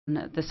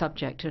the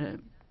subject,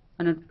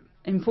 an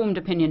informed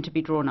opinion to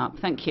be drawn up.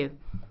 Thank you.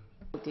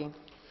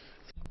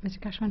 Mr.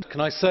 Cashman.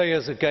 Can I say,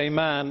 as a gay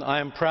man, I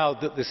am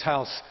proud that this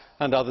House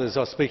and others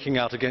are speaking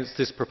out against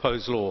this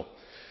proposed law.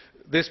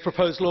 This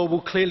proposed law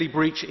will clearly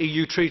breach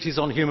EU treaties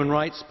on human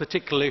rights,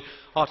 particularly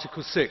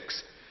Article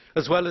 6,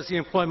 as well as the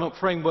Employment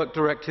Framework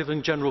Directive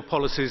and general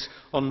policies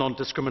on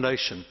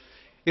non-discrimination.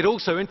 It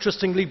also,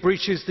 interestingly,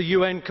 breaches the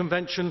UN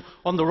Convention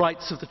on the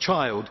Rights of the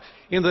Child,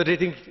 in that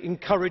it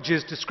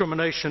encourages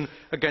discrimination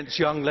against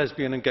young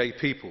lesbian and gay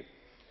people.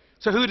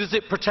 So who does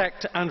it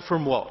protect, and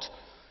from what?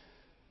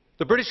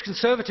 The British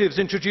Conservatives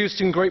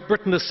introduced in Great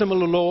Britain a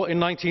similar law in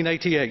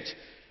 1988.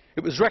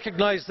 It was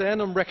recognised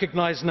then and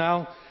recognised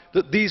now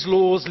that these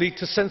laws lead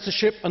to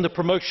censorship and the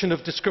promotion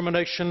of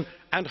discrimination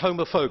and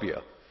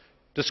homophobia.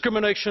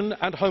 Discrimination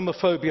and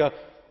homophobia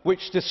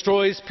which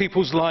destroys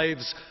people's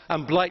lives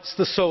and blights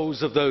the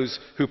souls of those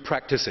who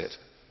practice it.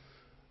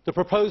 The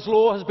proposed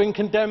law has been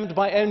condemned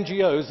by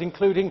NGOs,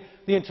 including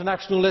the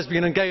International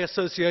Lesbian and Gay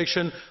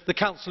Association, the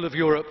Council of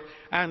Europe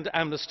and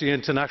Amnesty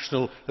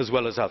International, as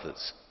well as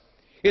others.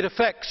 It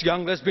affects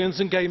young lesbians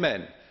and gay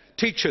men,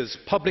 teachers,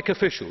 public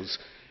officials,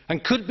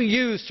 and could be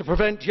used to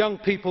prevent young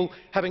people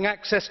having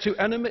access to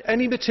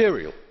any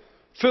material,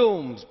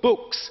 films,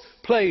 books,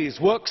 plays,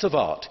 works of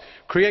art,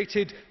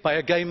 created by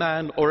a gay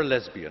man or a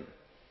lesbian.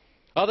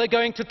 Are they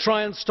going to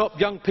try and stop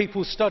young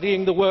people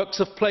studying the works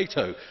of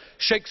Plato,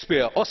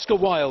 Shakespeare, Oscar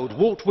Wilde,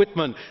 Walt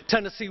Whitman,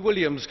 Tennessee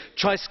Williams,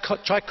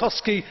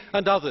 Tchaikovsky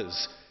and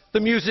others,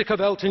 the music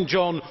of Elton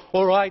John,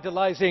 or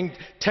idolising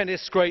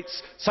tennis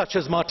greats such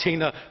as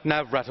Martina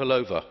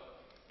Navratilova?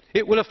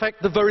 It will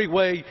affect the very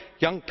way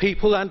young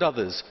people and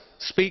others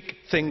speak,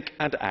 think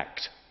and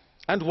act.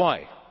 And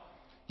why?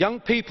 Young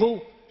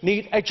people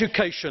need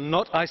education,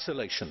 not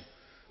isolation.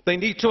 They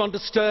need to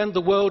understand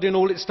the world in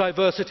all its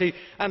diversity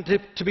and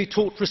to be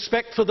taught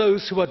respect for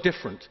those who are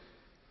different.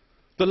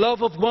 The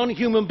love of one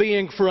human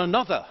being for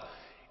another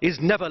is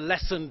never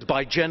lessened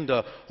by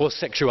gender or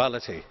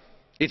sexuality.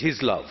 It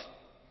is love.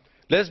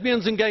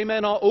 Lesbians and gay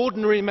men are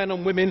ordinary men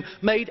and women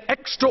made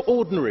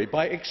extraordinary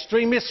by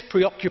extremist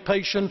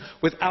preoccupation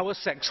with our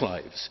sex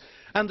lives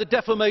and the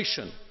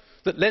defamation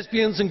that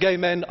lesbians and gay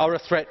men are a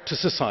threat to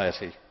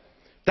society.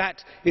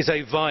 That is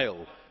a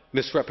vile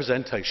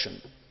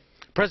misrepresentation.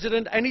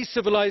 President, any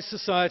civilised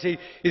society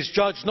is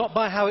judged not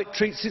by how it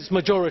treats its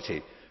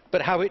majority,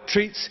 but how it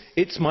treats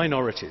its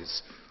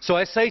minorities. So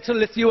I say to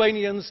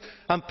Lithuanians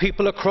and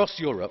people across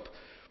Europe,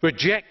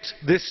 reject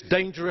this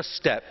dangerous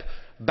step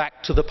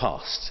back to the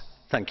past.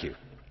 Thank you.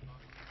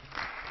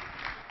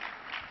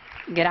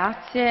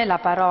 Grazie, la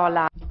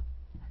parola.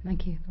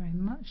 Thank you very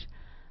much.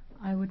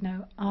 I would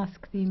now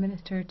ask the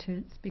Minister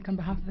to speak on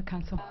behalf of the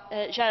Council.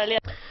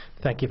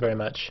 Thank you very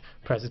much,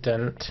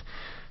 President.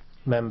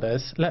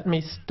 Members, let me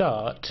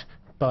start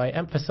by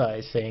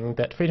emphasising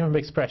that freedom of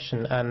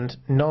expression and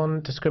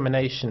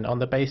non-discrimination on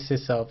the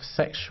basis of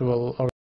sexual